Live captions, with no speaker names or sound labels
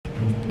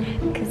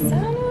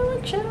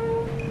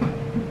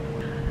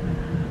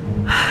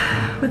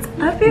What's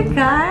up, you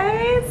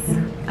guys?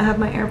 I have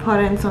my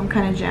AirPod in, so I'm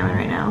kind of jamming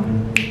right now.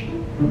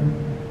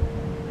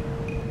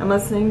 I'm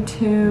listening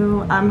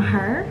to I'm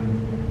Her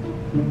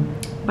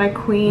by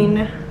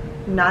Queen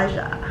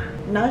Naja.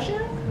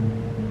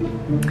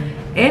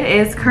 It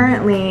is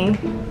currently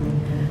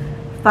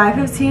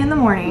 5:15 in the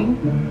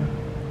morning.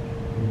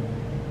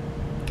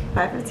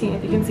 5:15,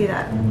 if you can see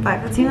that.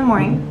 5:15 in the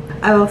morning.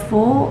 I have a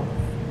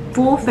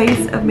full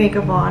face of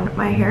makeup on.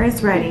 My hair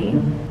is ready.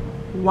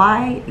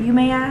 Why, you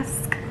may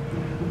ask?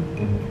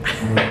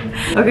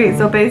 Okay,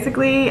 so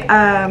basically we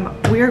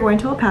are going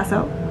to El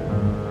Paso.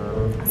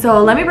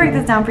 So let me break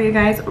this down for you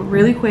guys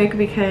really quick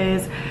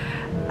because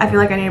I feel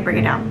like I need to break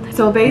it down.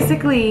 So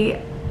basically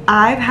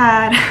I've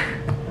had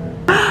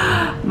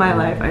my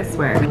life, I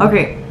swear.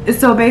 Okay,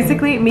 so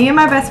basically me and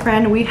my best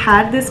friend, we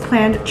had this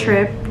planned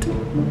trip.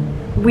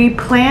 We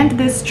planned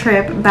this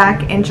trip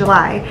back in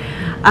July.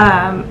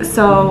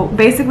 So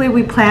basically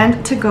we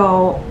planned to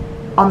go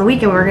on the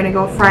weekend. We were gonna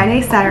go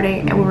Friday,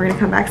 Saturday, and we were gonna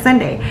come back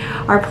Sunday.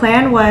 Our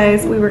plan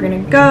was we were gonna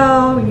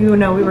go, you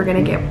know, we were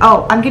gonna get,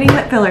 oh, I'm getting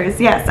lip fillers.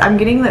 Yes, I'm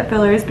getting lip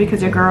fillers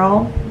because your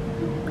girl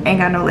ain't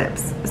got no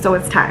lips. So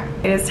it's time.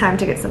 It is time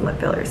to get some lip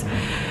fillers.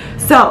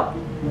 So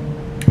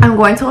I'm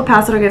going to El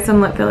Paso to get some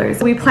lip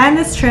fillers. We planned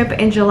this trip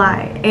in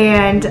July,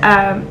 and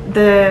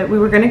we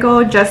were gonna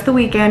go just the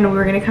weekend, and we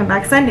were gonna come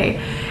back Sunday.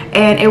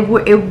 And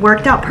it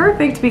worked out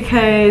perfect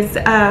because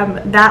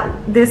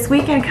this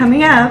weekend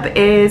coming up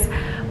is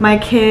my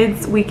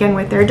kids' weekend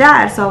with their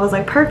dad. So I was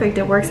like, perfect,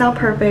 it works out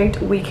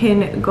perfect. We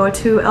can go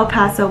to El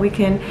Paso, we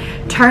can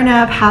turn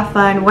up, have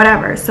fun,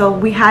 whatever. So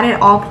we had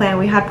it all planned.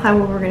 We had planned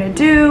what we were gonna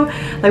do.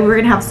 Like, we were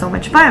gonna have so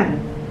much fun.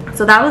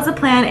 So that was the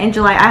plan in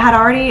July. I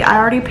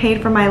already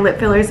paid for my lip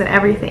fillers and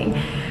everything.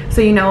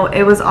 So, you know,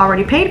 it was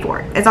already paid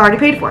for. It's already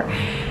paid for.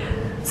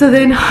 So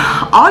then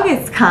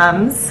August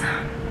comes,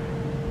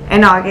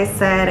 and August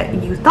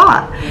said, you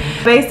thought.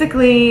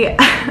 Basically,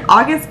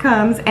 August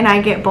comes and I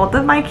get both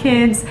of my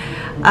kids,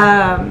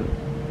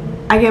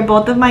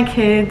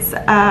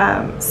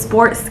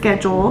 sports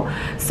schedule.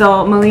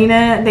 So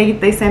Melina,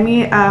 they sent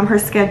me her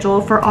schedule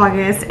for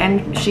August,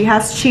 and she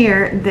has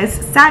cheer this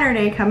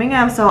Saturday coming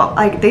up. So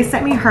like they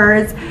sent me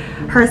her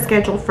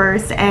schedule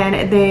first, and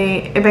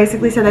it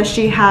basically said that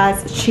she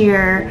has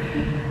cheer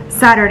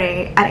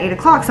Saturday at 8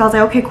 o'clock. So I was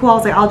like, okay, cool. I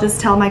was like, I'll just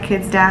tell my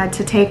kid's dad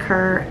to take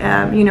her.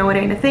 You know, it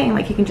ain't a thing.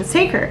 Like, he can just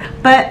take her.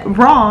 But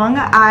wrong.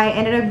 I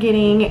ended up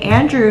getting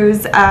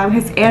Andrew's.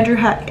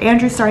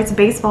 Andrew starts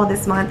baseball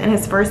this month, and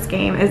his first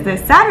game is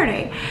this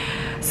Saturday.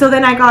 So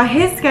then I got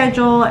his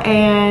schedule,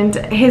 and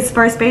his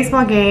first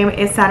baseball game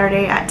is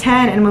Saturday at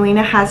 10, and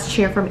Melina has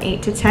cheer from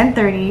 8 to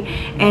 10:30,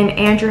 and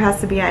Andrew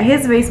has to be at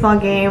his baseball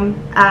game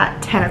at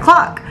 10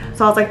 o'clock.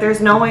 So I was like, there's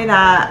no way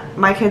that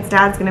my kid's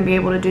dad's gonna be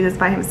able to do this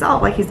by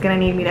himself. Like, he's gonna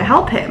need me to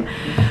help him.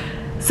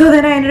 So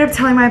then I ended up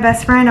telling my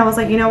best friend, I was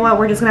like, you know what,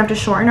 we're just gonna have to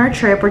shorten our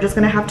trip. We're just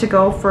gonna have to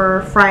go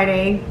for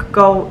Friday,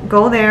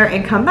 go there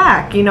and come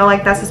back. You know,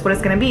 like, that's just what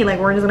it's gonna be. Like,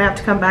 we're just gonna have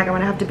to come back. I'm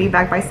gonna have to be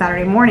back by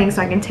Saturday morning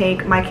so I can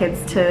take my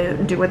kids to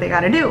do what they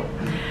gotta do.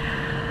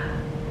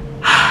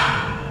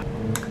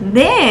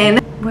 Then,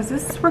 was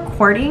this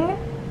recording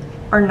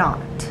or not?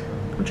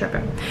 I'm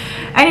tripping.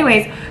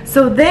 Anyways,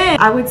 so then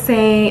I would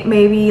say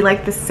maybe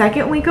like the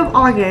second week of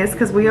August,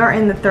 because we are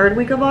in the third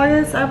week of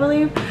August, I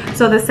believe.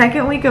 So the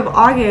second week of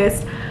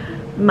August,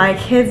 my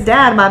kid's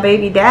dad, my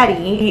baby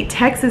daddy, he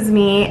texts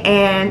me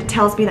and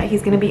tells me that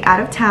he's going to be out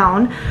of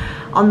town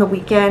on the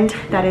weekend.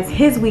 That is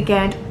his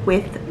weekend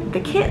with the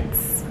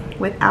kids,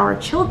 with our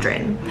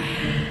children.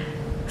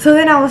 So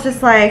then I was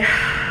just like,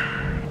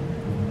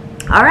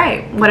 all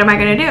right, what am I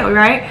going to do,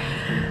 right?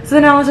 So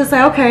then I was just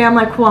like, okay, I'm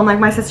like, cool. I'm like,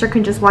 my sister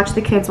can just watch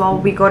the kids while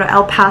we go to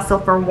El Paso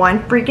for one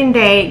freaking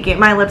day, get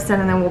my lips done,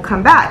 and then we'll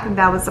come back.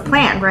 That was the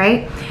plan,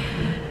 right?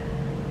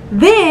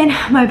 Then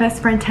my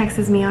best friend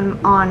texts me on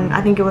I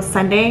think it was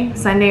Sunday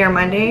or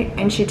Monday,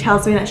 and she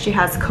tells me that she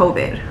has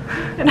COVID.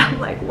 And I'm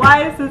like,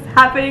 why is this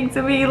happening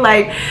to me?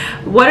 Like,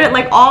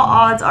 like, all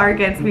odds are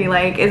against me.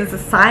 Like, is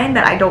this a sign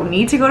that I don't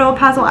need to go to El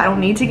Paso? I don't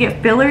need to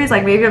get fillers?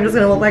 Like, maybe I'm just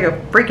gonna look like a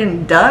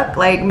freaking duck?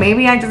 Like,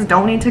 maybe I just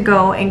don't need to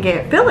go and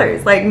get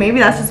fillers. Like, maybe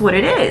that's just what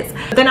it is.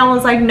 But then I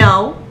was like,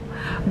 no,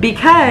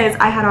 because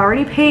I had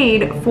already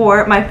paid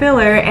for my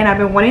filler, and I've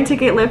been wanting to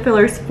get lip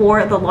fillers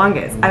for the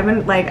longest.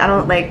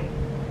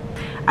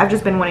 I've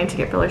just been wanting to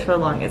get fillers for the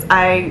longest.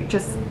 I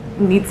just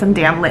need some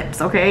damn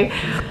lips, okay?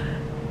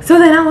 So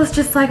then I was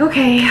just like,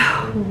 okay,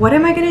 what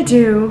am I gonna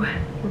do?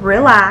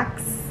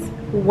 Relax.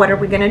 What are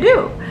we gonna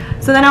do?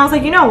 So then I was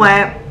like, you know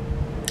what?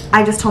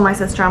 I just told my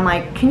sister, I'm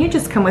like, can you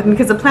just come with me?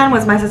 Because the plan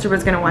was my sister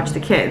was gonna watch the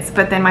kids,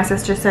 but then my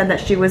sister said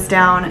that she was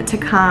down to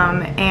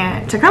come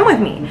with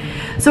me.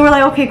 So we're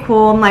like, okay,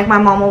 cool. I'm like, my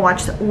mom will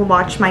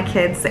watch my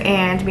kids,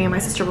 and me and my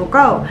sister will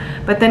go.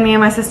 But then me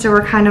and my sister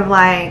were kind of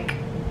like,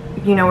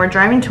 you know, we're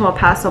driving to El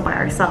Paso by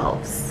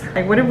ourselves.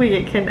 Like, what if we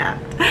get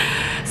kidnapped?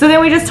 So then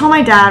we just told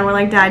my dad, we're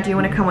like, Dad, do you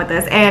want to come with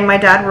us? And my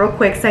dad real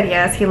quick said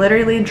yes. He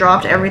literally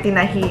dropped everything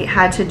that he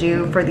had to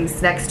do for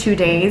these next 2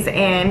 days,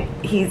 and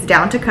he's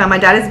down to come. My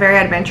dad is very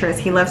adventurous.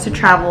 He loves to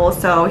travel,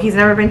 so he's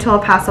never been to El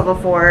Paso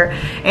before.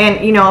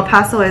 And you know, El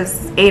Paso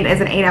is an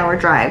 8-hour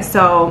drive,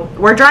 so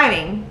we're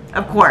driving,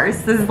 of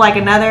course. This is like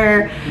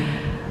another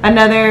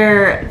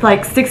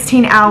like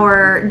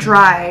 16-hour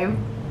drive,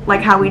 like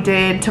how we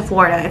did to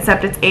Florida,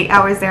 except it's 8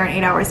 hours there and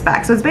 8 hours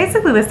back. So it's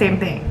basically the same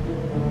thing.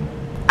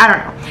 I don't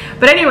know.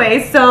 But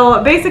anyway,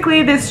 so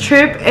basically this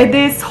trip,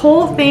 this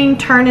whole thing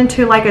turned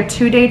into like a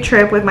 2-day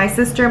trip with my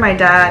sister, my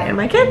dad, and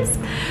my kids.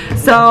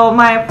 So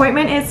my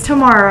appointment is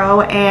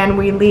tomorrow, and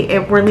we're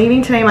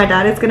leaving today. My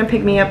dad is going to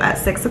pick me up at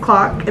 6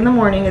 o'clock in the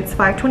morning. It's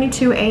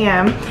 5:22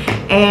 a.m.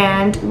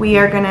 and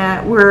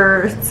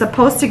we're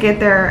supposed to get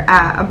there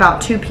at about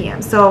 2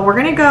 p.m. So we're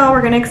gonna go,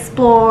 we're gonna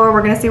explore,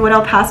 we're gonna see what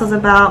El Paso's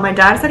about. My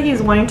dad said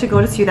he's wanting to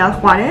go to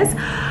Ciudad Juarez,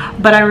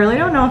 but I really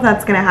don't know if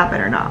that's gonna happen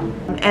or not.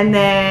 And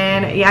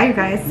then yeah, you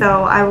guys,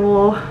 so I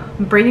will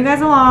bring you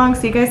guys along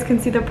so you guys can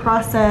see the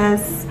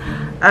process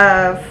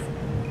of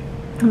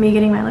me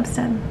getting my lips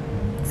done.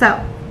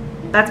 So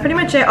that's pretty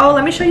much it. Oh,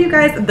 let me show you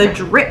guys the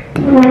drip.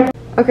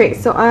 Okay,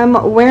 so I'm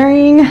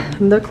wearing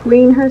the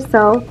queen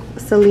herself,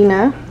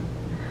 Selena.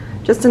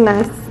 Just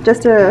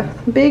a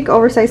big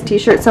oversized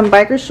t-shirt, some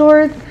biker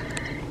shorts,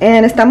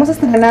 and estamos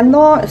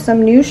estrenando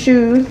some new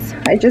shoes.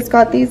 I just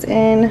got these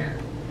in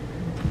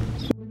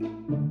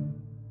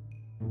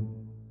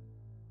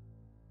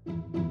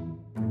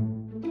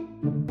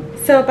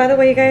So by the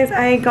way, you guys,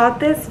 I got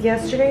this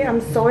yesterday.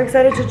 I'm so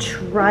excited to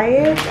try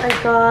it. I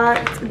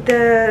got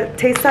the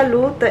Taste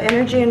Salud, the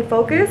Energy and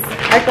Focus.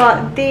 I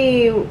got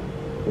the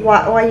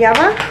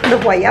guayaba, and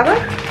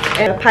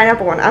the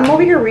pineapple one. I'm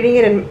over here reading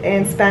it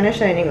in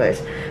Spanish and in English.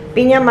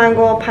 Piña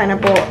mango,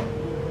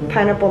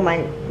 pineapple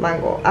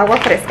mango. Agua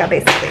fresca,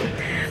 basically.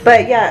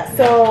 But yeah,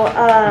 so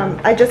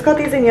I just got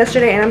these in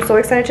yesterday, and I'm so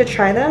excited to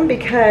try them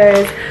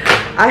because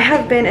I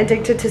have been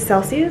addicted to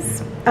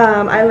Celsius.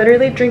 I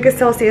literally drink a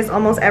Celsius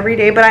almost every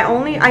day, but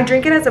I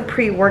drink it as a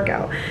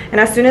pre-workout,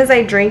 and as soon as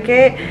I drink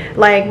it,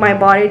 like, my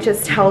body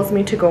just tells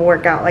me to go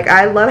work out. Like,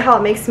 I love how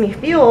it makes me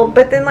feel.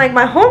 But then, like,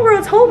 my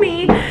homegirl told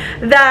me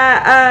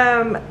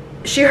that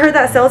she heard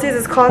that Celsius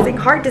is causing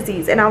heart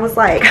disease, and I was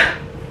like,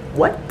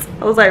 what?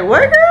 I was like,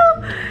 what,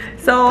 girl?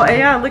 So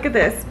yeah, look at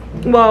this.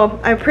 Well,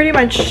 I pretty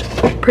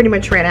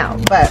much ran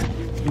out, but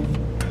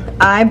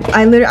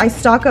I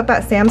stock up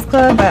at Sam's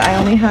Club, but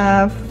I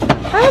have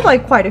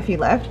like quite a few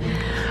left.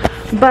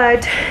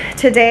 But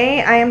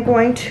today I am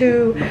going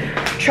to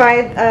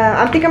try,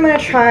 I think I'm going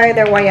to try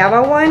their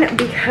guayaba one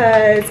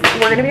because we're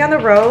going to be on the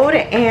road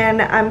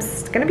and I'm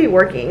going to be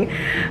working.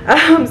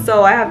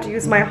 So I have to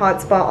use my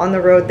hotspot on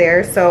the road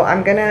there. So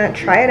I'm going to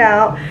try it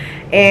out.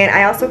 And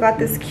I also got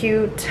this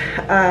cute,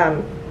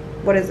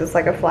 what is this,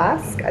 like a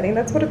flask? I think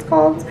that's what it's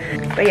called.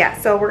 But yeah,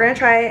 so we're going to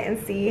try it and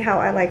see how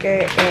I like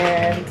it.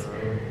 And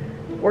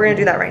we're going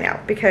to do that right now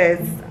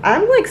because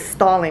I'm like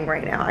stalling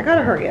right now. I got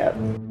to hurry up.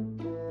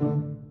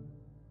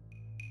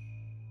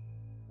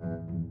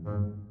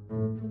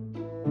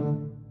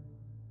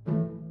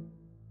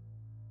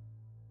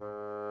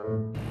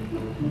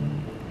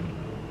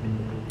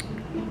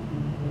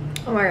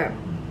 Oh my god,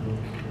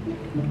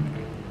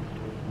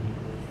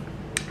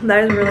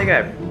 that is really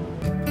good.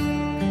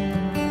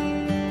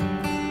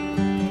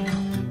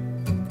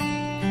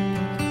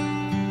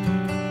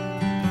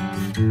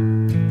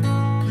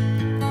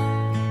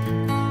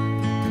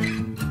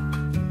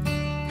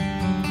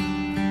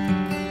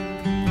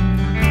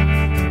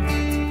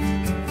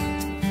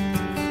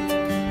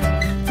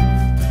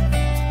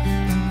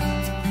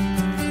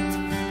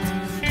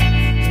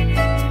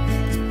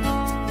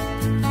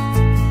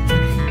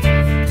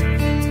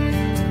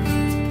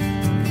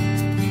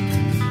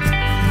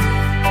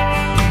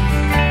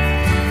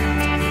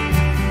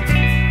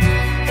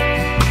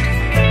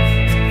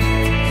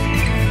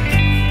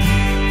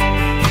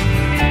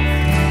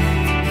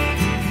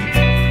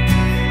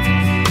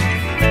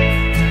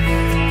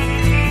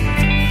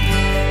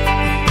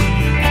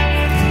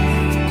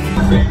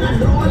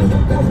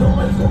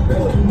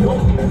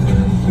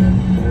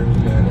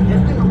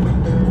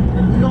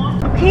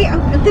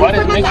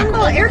 Juárez,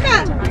 México.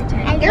 Erika.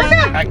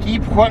 Aquí,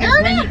 Juárez,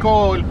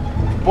 México.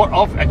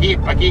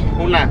 Aquí.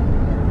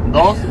 1,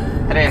 2,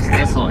 3.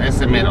 Eso,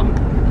 ese mero.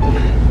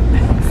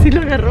 ¿Sí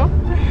lo agarró?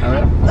 A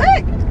ver.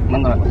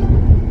 Mándamelo.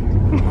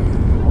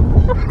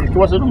 Es que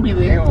voy a hacer un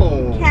video.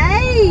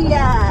 Hey.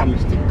 A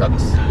mis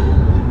TikToks.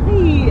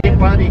 Qué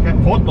padre, hija.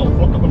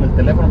 Foto con el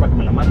teléfono para que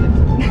me la mandes.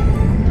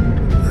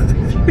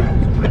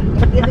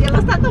 Ya lo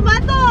está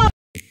tomando.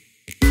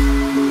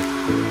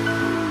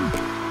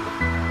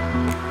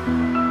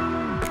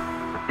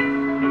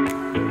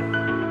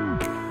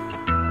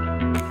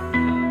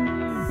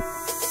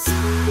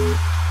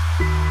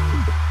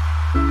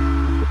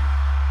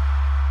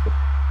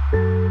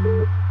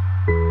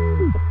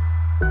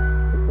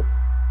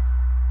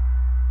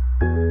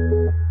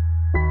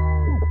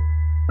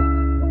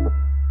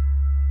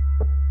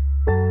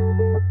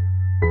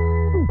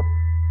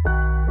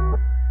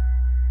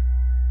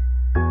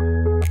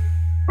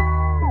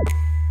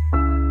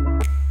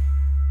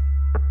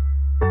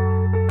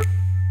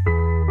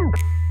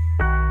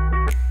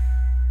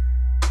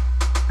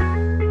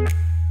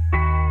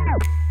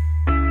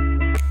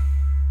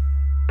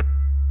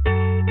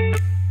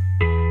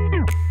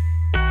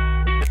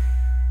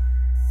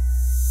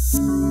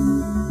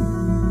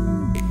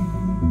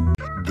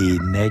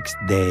 next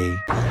day.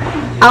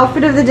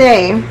 Outfit of the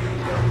day.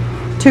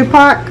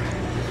 Tupac,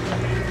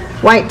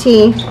 white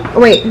tee.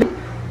 Oh, wait.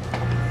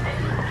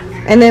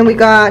 And then we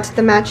got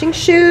the matching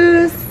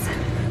shoes.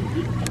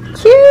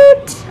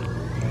 Cute.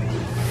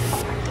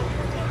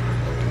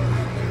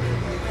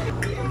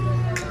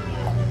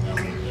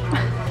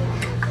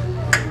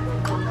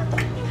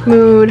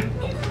 Mood.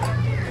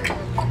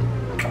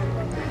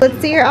 Let's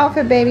see your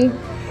outfit, baby.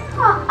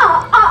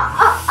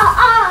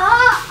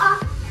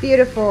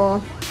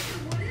 Beautiful.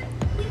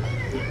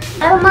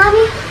 Oh,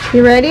 mommy.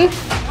 You ready?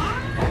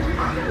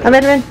 I'm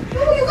Edwin.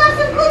 Oh, you got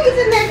some cookies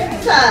in there.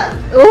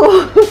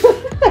 Oh. You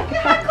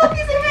got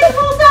cookies in here the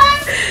whole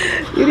time.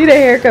 You need a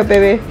haircut,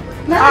 baby.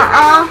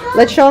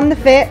 Let's show them the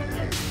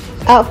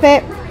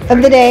outfit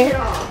of the day.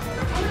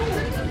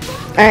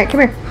 Alright, come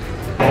here.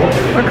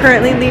 We're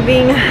currently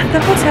leaving the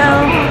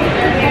hotel.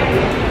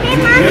 Hey,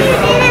 mommy, you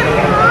didn't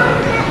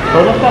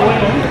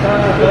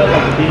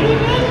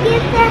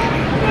get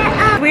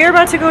that. We are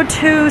about to go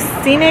to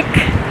Scenic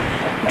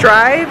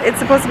Drive. It's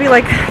supposed to be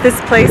like this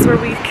place where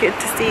we get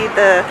to see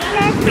the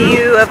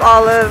view of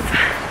all of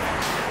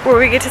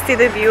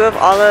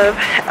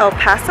El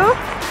Paso.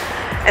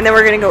 And then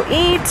we're gonna go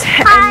eat,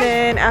 and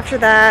then after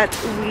that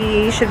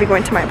we should be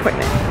going to my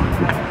appointment.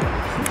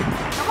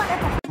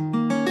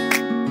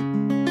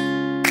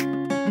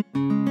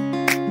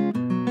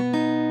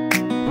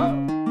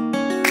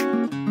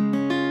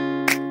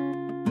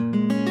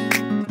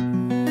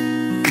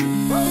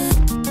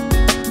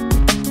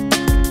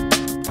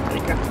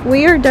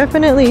 We are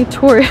definitely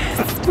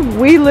tourists.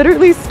 We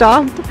literally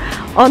stopped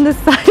on the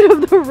side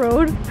of the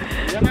road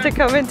to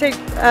come and take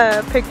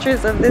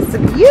pictures of this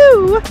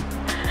view.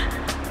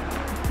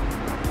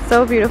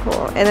 So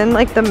beautiful. And then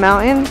like the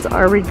mountains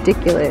are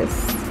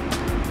ridiculous.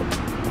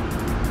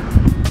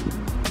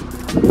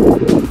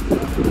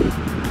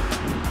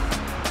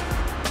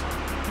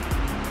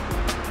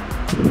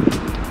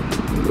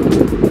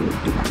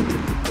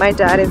 My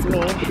dad is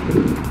me.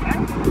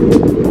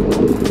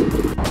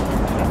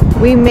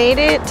 We made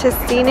it to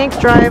Scenic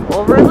Drive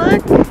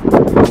Overlook.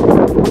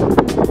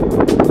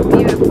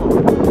 Beautiful.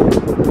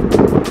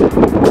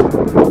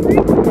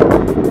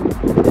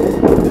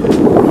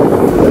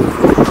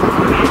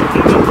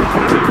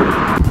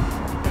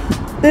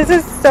 This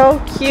is so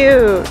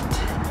cute.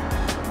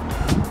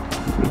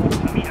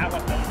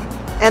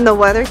 And the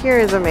weather here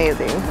is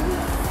amazing.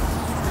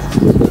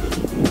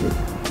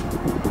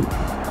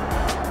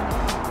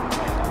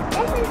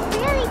 This is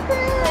really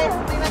cool.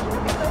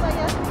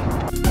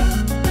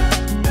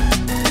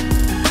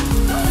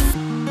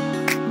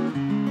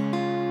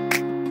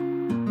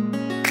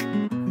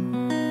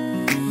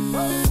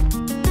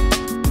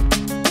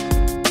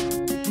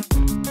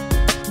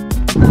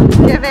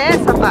 ¿Qué ves,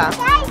 papá?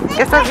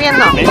 ¿Qué estás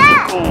viendo?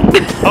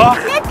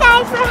 Look,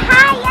 guys, we're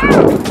high up.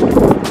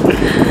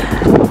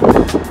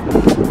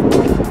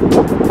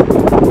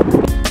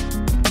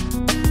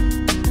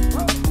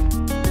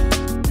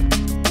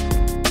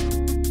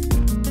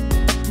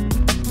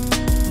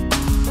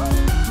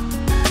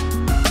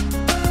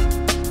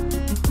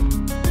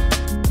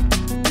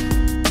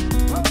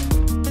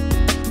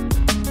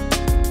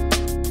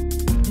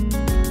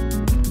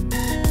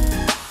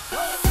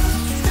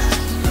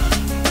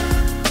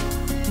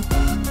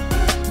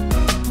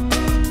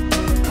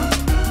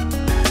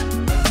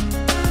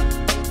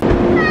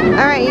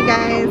 Alright, you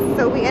guys,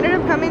 so we ended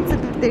up coming to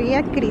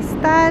Tortilleria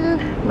Cristal.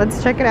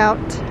 Let's check it out.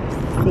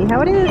 See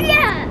how it is.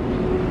 Yeah.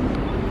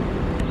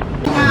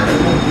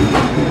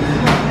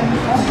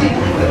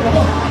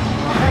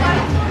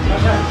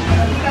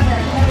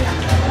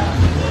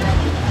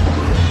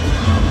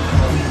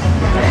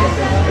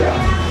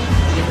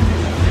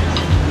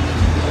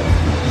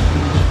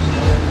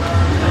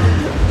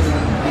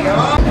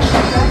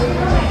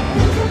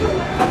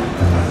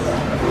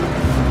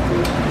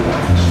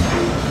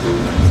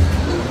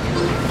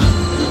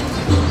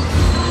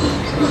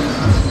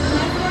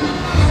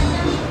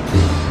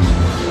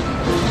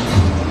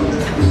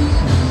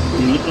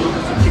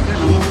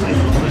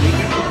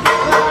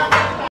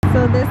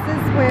 So this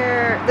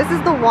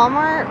is the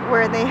Walmart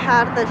where they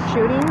had the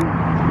shooting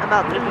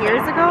about 3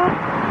 years ago.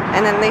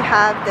 And then they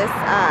have this,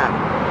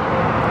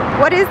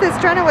 what is this,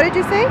 Trina? What did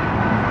you say?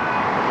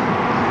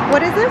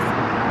 What is this?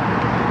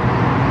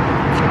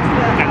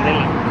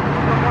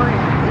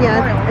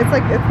 Yeah,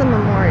 it's the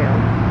memorial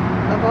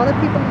of all the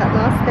people that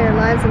lost their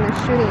lives in the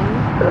shooting.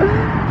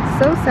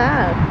 So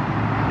sad.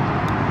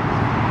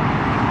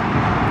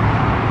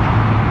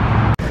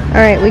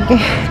 Alright,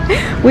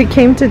 we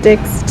came to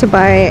Dick's to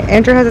buy,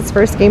 Andrew has his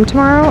first game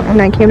tomorrow, and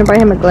I came to buy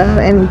him a glove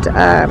and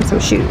some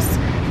shoes.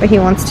 But he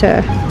wants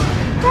to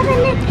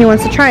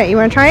try it. You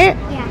want to try it?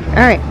 Yeah.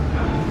 Alright.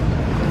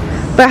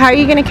 But how are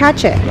you going to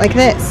catch it? Like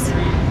this.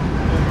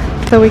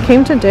 So we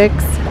came to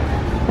Dick's,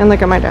 and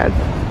look at my dad.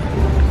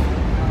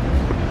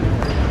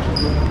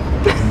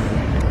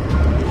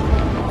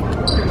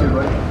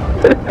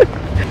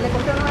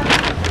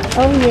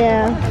 Oh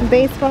yeah,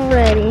 baseball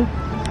ready.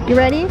 You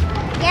ready?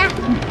 Yeah.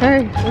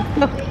 Alright, let's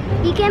go.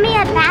 You give me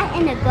a bat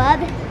and a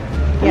glove.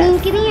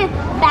 Yes. Give me a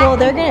bat. Well,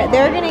 they're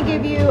gonna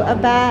give you a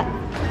bat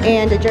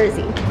and a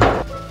jersey.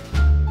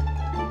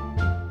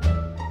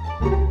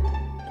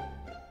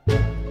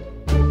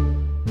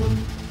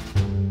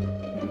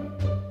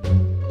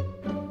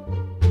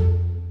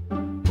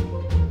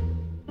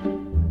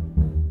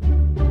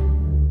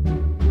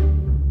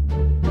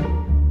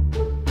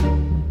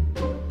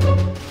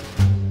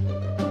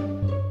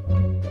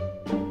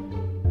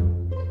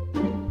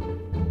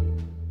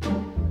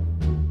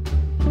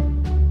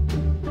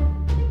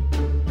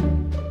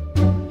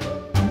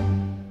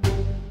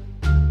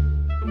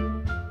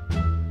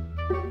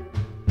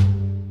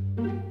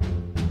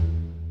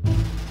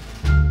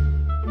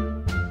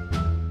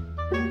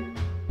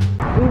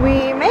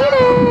 We made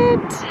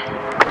it!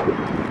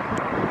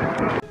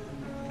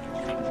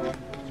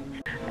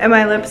 And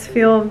my lips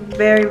feel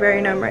very,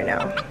 very numb right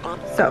now.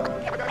 So.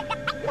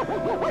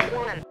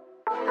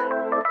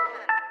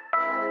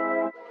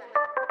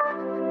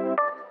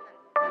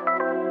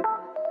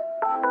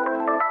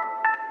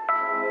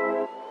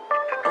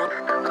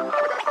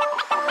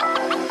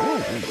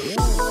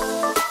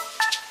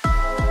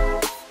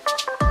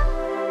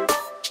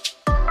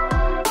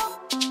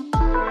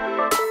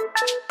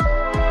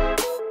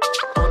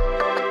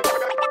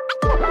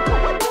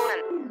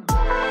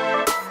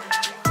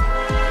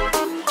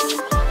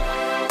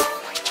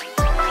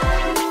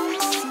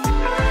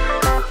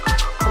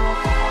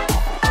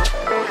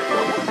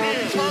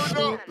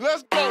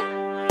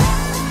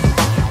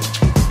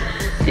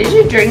 Did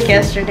you drink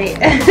yesterday?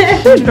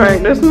 I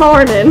drank this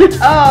morning.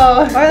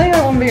 Oh, I only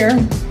had one beer.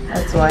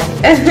 That's why.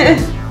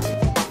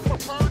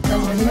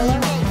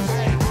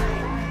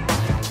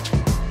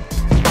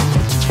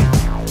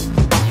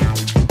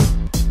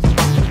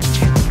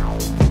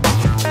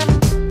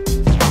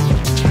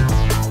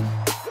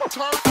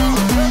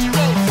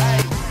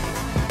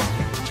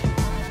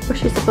 Was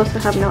she supposed to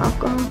have no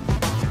alcohol?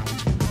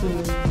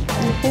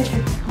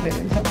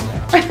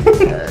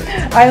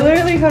 I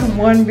literally had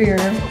one beer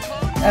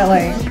at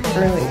like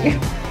early.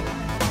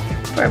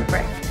 For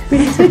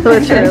breakfast.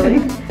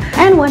 Literally.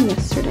 And one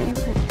yesterday.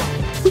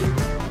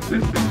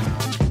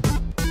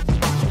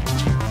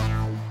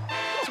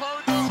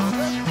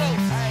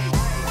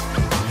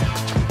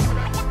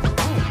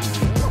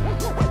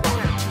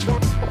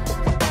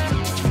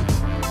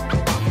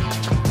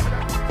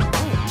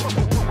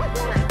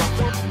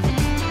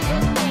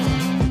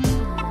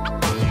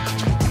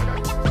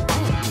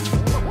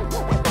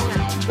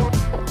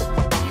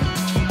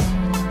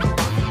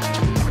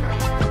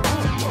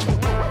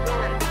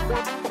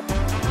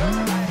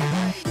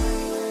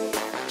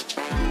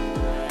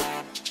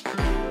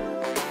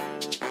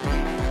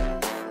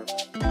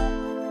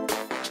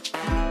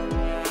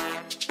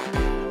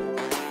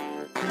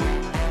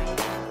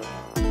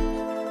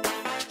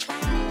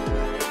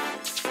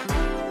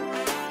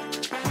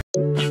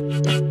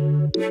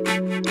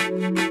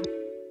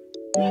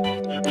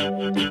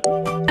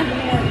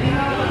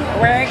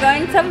 We're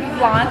going to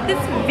vlog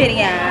this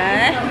video.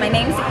 My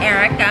name's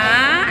Erica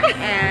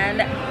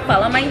and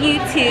follow my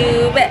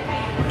YouTube,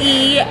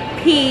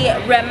 EP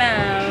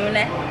Ramon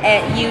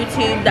at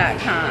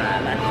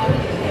youtube.com.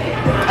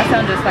 I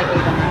sound just like you,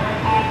 don't I?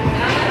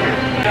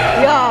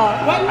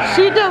 Y'all,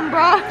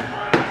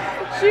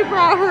 she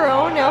brought her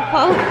own nail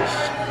polish.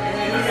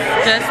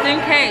 Just in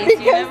case,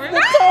 you never know.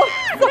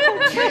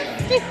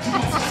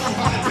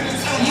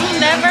 You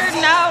never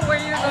know where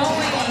you're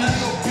going.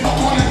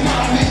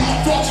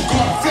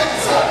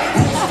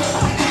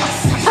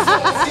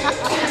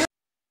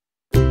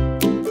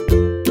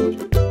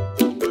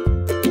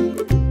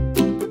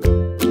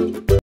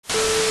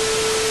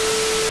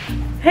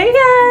 Hey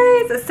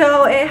guys,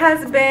 so it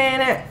has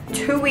been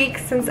 2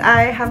 weeks since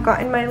I have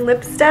gotten my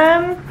lips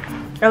done.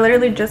 I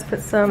literally just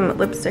put some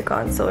lipstick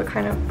on, so it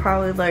kind of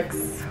probably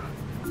looks,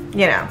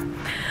 you know.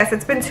 Yes,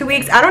 it's been 2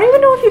 weeks. I don't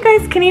even know if you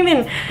guys can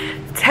even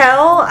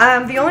tell.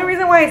 The only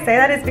reason why I say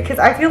that is because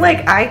I feel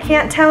like I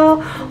can't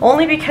tell,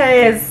 only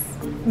because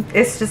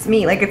it's just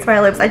me, like it's my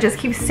lips. I just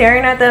keep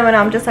staring at them and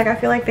I'm just like, I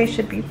feel like they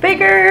should be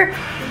bigger.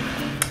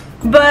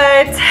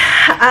 But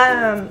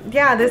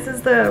yeah, this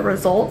is the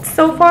results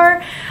so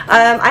far.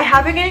 I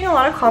have been getting a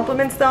lot of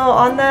compliments though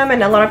on them,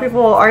 and a lot of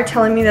people are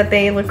telling me that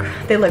they look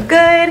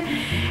good.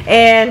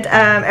 And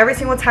every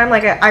single time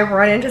like I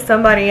run into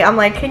somebody, I'm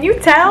like, can you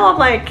tell? I'm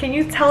like, can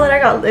you tell that I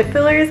got lip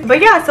fillers? But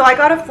yeah, so I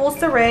got a full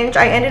syringe.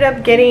 I ended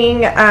up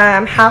getting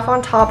half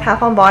on top,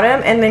 half on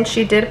bottom, and then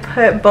she did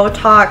put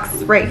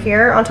Botox right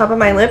here on top of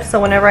my lips. So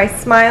whenever I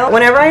smile,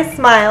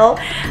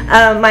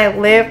 my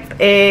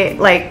lip, it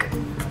like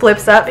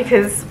flips up,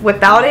 because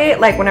without it,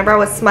 like whenever I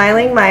was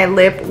smiling, my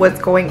lip was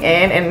going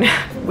in, and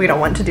we don't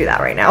want to do that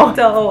right now.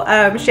 So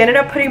she ended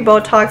up putting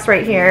Botox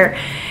right here,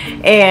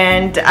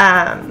 and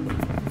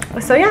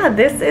so yeah,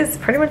 this is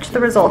pretty much the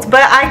results.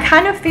 But I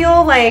kind of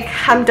feel like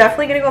I'm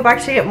definitely gonna go back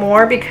to get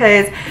more,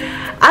 because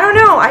I don't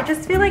know, I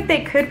just feel like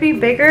they could be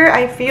bigger.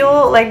 I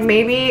feel like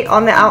maybe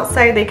on the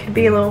outside they could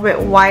be a little bit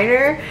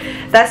wider.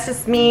 That's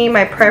just me,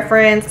 my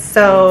preference.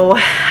 So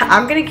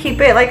I'm gonna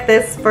keep it like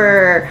this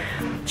for,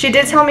 she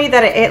did tell me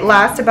that it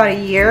lasts about a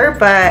year,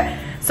 but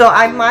So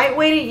I might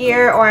wait a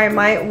year, or I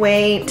might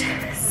wait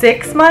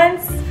 6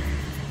 months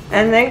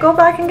and then go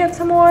back and get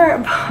some more,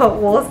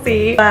 but we'll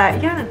see.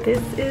 But yeah,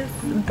 this is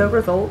the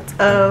result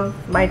of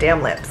my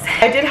damn lips.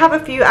 I did have a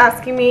few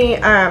asking me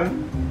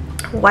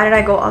why did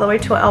I go all the way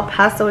to El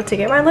Paso to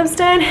get my lips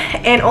done,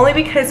 and only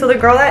because, so the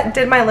girl that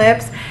did my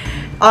lips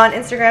on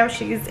Instagram,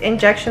 she's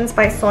Injections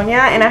by Sonia,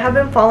 and I have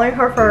been following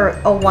her for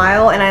a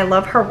while, and I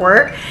love her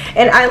work,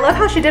 and I love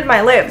how she did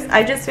my lips.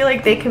 I just feel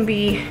like they can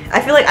be,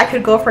 I feel like I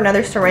could go for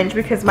another syringe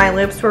because my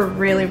lips were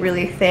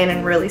really thin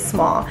and really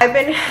small. I've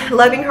been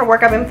loving her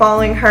work, I've been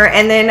following her,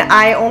 and then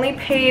I only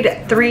paid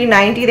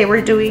 $3.90. They were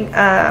doing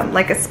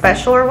like a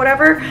special or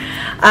whatever,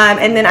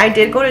 and then I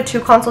did go to 2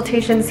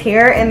 consultations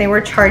here, and they were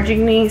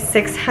charging me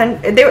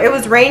 $600. It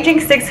was ranging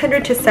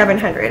 $600 to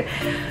 $700.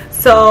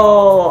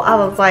 So I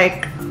was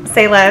like,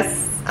 say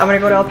less, I'm gonna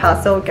go to El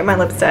Paso, get my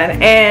lips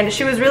done. And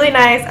she was really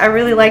nice, I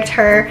really liked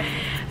her,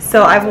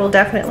 so I will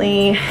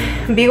definitely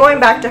be going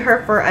back to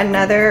her for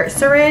another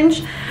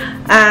syringe.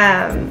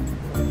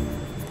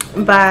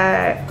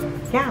 But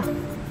yeah,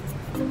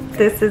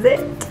 this is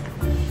it.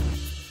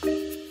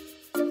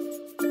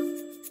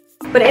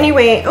 But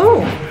anyway, oh,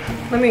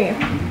 let me,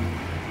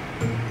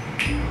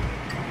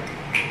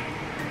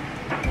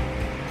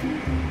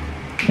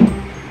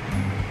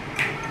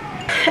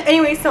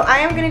 anyway, so I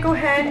am gonna go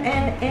ahead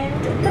and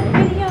end the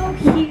video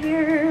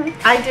here.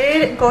 I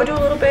did go do a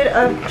little bit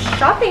of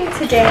shopping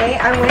today.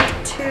 I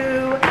went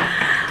to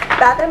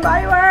Bath and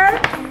Body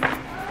Works.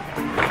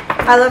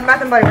 I love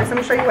Bath and Body Works. Let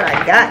me show you what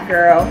I got,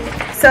 girl.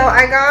 So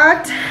I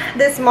got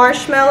this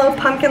marshmallow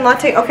pumpkin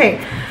latte. Okay,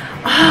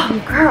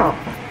 oh girl.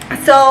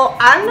 So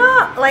I'm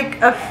not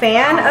like a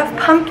fan of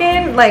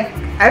pumpkin. Like,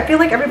 I feel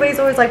like everybody's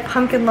always like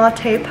pumpkin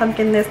latte,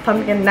 pumpkin this,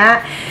 pumpkin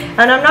that,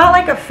 and I'm not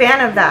like a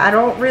fan of that. I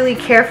don't really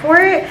care for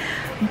it,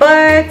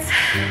 but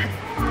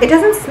it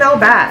doesn't smell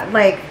bad.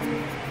 Like,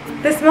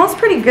 this smells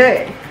pretty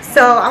good.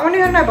 So I went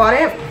ahead and I bought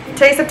it.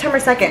 Today's September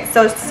 2nd,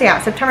 so yeah,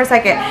 September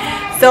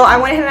 2nd. So I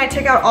went ahead and I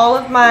took out all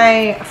of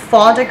my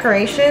fall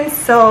decorations.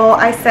 So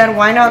I said,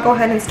 why not go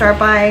ahead and start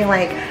buying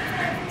like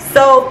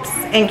soaps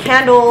and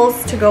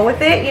candles to go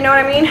with it, you know what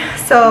I mean?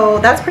 So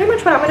that's pretty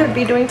much what I'm going to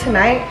be doing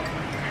tonight.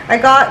 I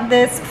got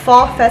this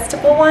fall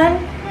festival one. Oh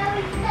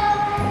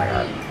my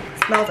god,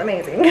 it smells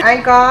amazing.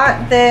 I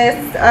got this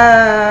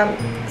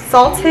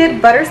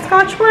salted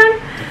butterscotch one.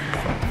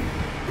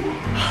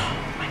 Oh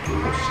my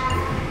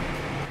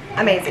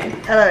gosh, amazing,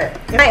 I love it.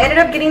 And I ended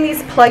up getting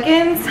these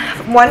plugins,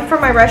 one for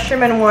my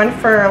restroom and one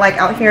for like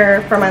out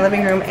here for my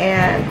living room,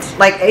 and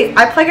like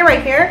I plug it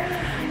right here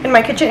in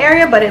my kitchen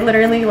area, but it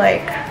literally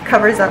like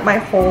covers up my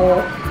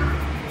whole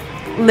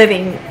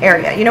living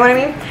area, you know what I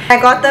mean? I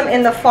got them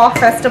in the fall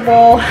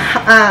festival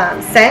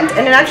scent,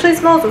 and it actually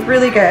smells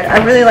really good.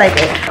 I really like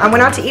it. I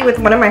went out to eat with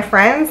one of my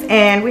friends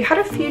and we had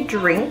a few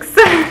drinks.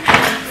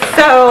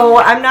 So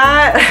I'm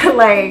not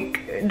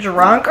like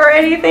drunk or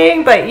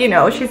anything, but you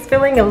know, she's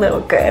feeling a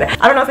little good.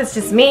 I don't know if it's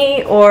just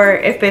me or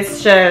if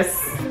it's just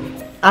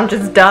I'm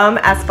just dumb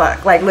as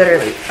fuck, like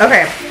literally.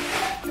 Okay,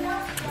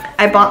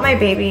 I bought my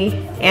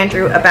baby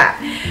Andrew a bat.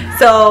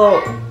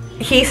 So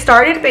he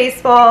started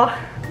baseball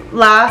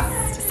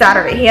last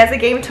Saturday. He has a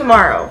game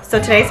tomorrow. So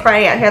today's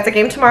Friday. Yeah, he has a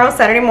game tomorrow,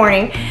 Saturday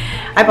morning.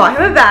 I bought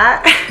him a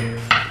bat.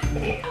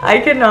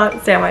 I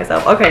cannot stand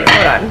myself. Okay,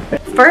 hold on.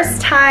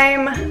 First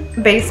time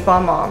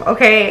baseball mom.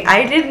 Okay,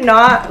 I did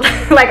not,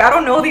 like, I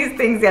don't know these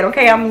things yet.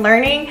 Okay, I'm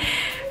learning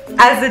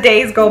as the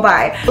days go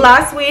by.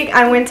 Last week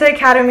I went to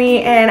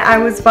Academy and I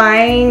was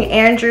buying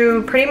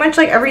Andrew pretty much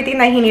like everything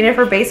that he needed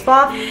for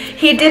baseball.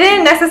 He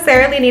didn't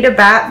necessarily need a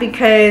bat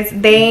because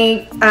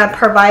they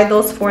provide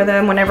those for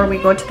them whenever we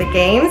go to the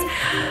games,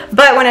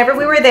 but whenever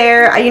we were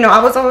there, you know,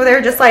 I was over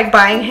there just like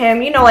buying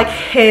him, you know, like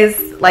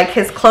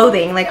his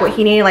clothing, like what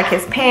he needed, like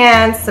his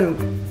pants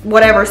and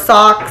whatever,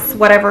 socks,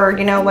 whatever,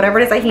 you know, whatever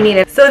it is that he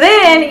needed. So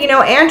then, you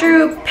know,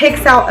 Andrew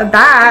picks out a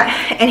bat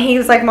and he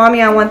was like,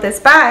 Mommy, I want this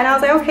bat. And I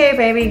was like, okay,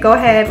 baby, go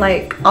ahead,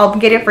 like, I'll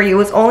get it for you. It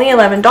was only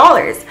 $11.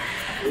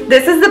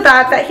 This is the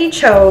bat that he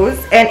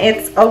chose, and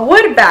it's a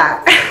wood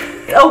bat.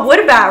 A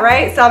wood bat,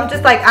 right? So I'm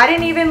just like, I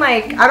didn't even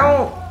like,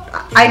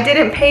 I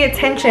didn't pay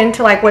attention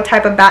to like what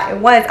type of bat it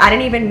was. I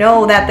didn't even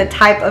know that the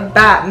type of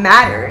bat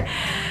mattered,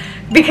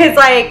 because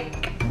like,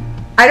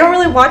 I don't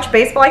really watch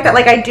baseball like that.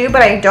 Like, I do,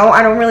 but I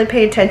don't really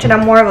pay attention.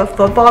 I'm more of a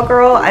football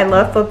girl. I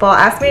love football.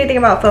 Ask me anything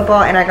about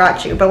football and I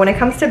got you. But when it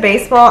comes to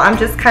baseball, I'm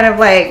just kind of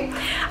like,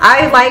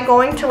 I like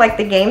going to like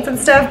the games and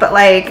stuff, but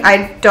like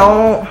I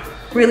don't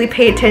really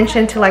pay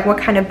attention to like what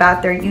kind of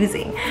bat they're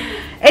using.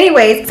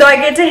 Anyways, so I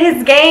get to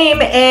his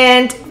game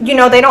and, you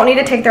know, they don't need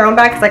to take their own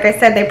bat because, like I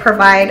said, they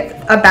provide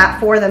a bat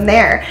for them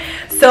there.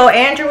 So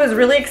Andrew was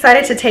really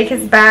excited to take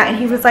his bat, and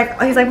he's like,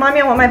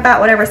 Mommy, I want my bat,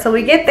 whatever. So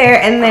we get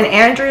there, and then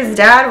Andrew's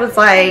dad was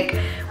like,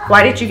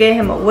 why did you get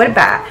him a wood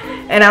bat?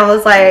 And I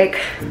was like,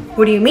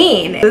 what do you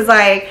mean? It was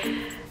like,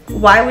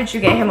 why would you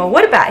get him a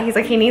wood bat? He's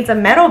like, he needs a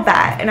metal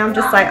bat. And I'm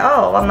just like,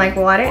 oh, I'm like,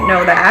 well, I didn't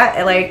know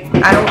that. Like,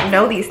 I don't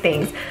know these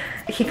things.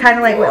 he kind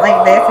of like went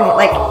like this,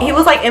 and he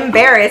was like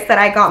embarrassed that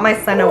I got my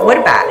son a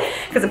wood bat,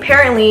 because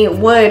apparently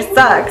wood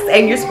sucks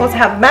and you're supposed to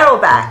have metal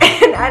bat.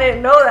 And I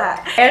didn't know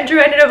that. Andrew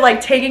ended up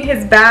like taking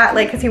his bat,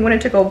 like, because he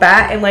wanted to go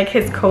bat, and like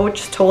his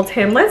coach told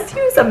him, let's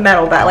use a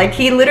metal bat. Like,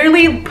 he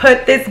literally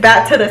put this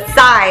bat to the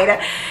side,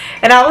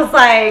 and I was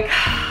like,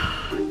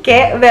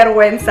 que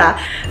vergüenza.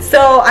 So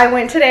I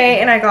went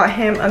today and I got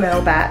him a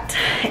metal bat,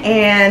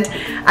 and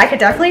I could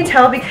definitely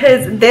tell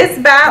because this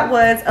bat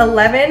was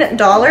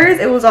 $11.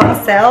 It was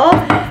on sale,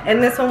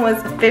 and this one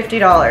was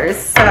 $50.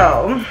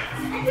 So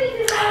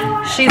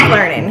she's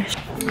learning.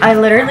 I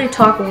literally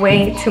talk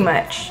way too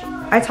much.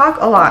 I talk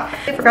a lot.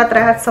 I forgot that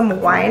I had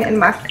some wine in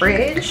my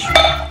fridge,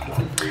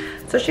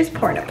 so she's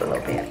pouring up a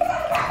little bit.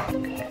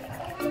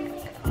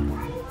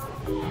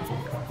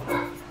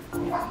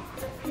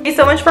 Thank you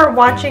so much for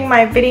watching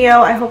my video.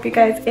 I hope you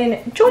guys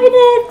enjoyed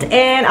it,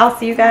 and I'll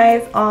see you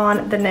guys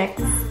on the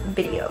next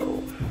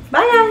video.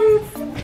 Bye guys.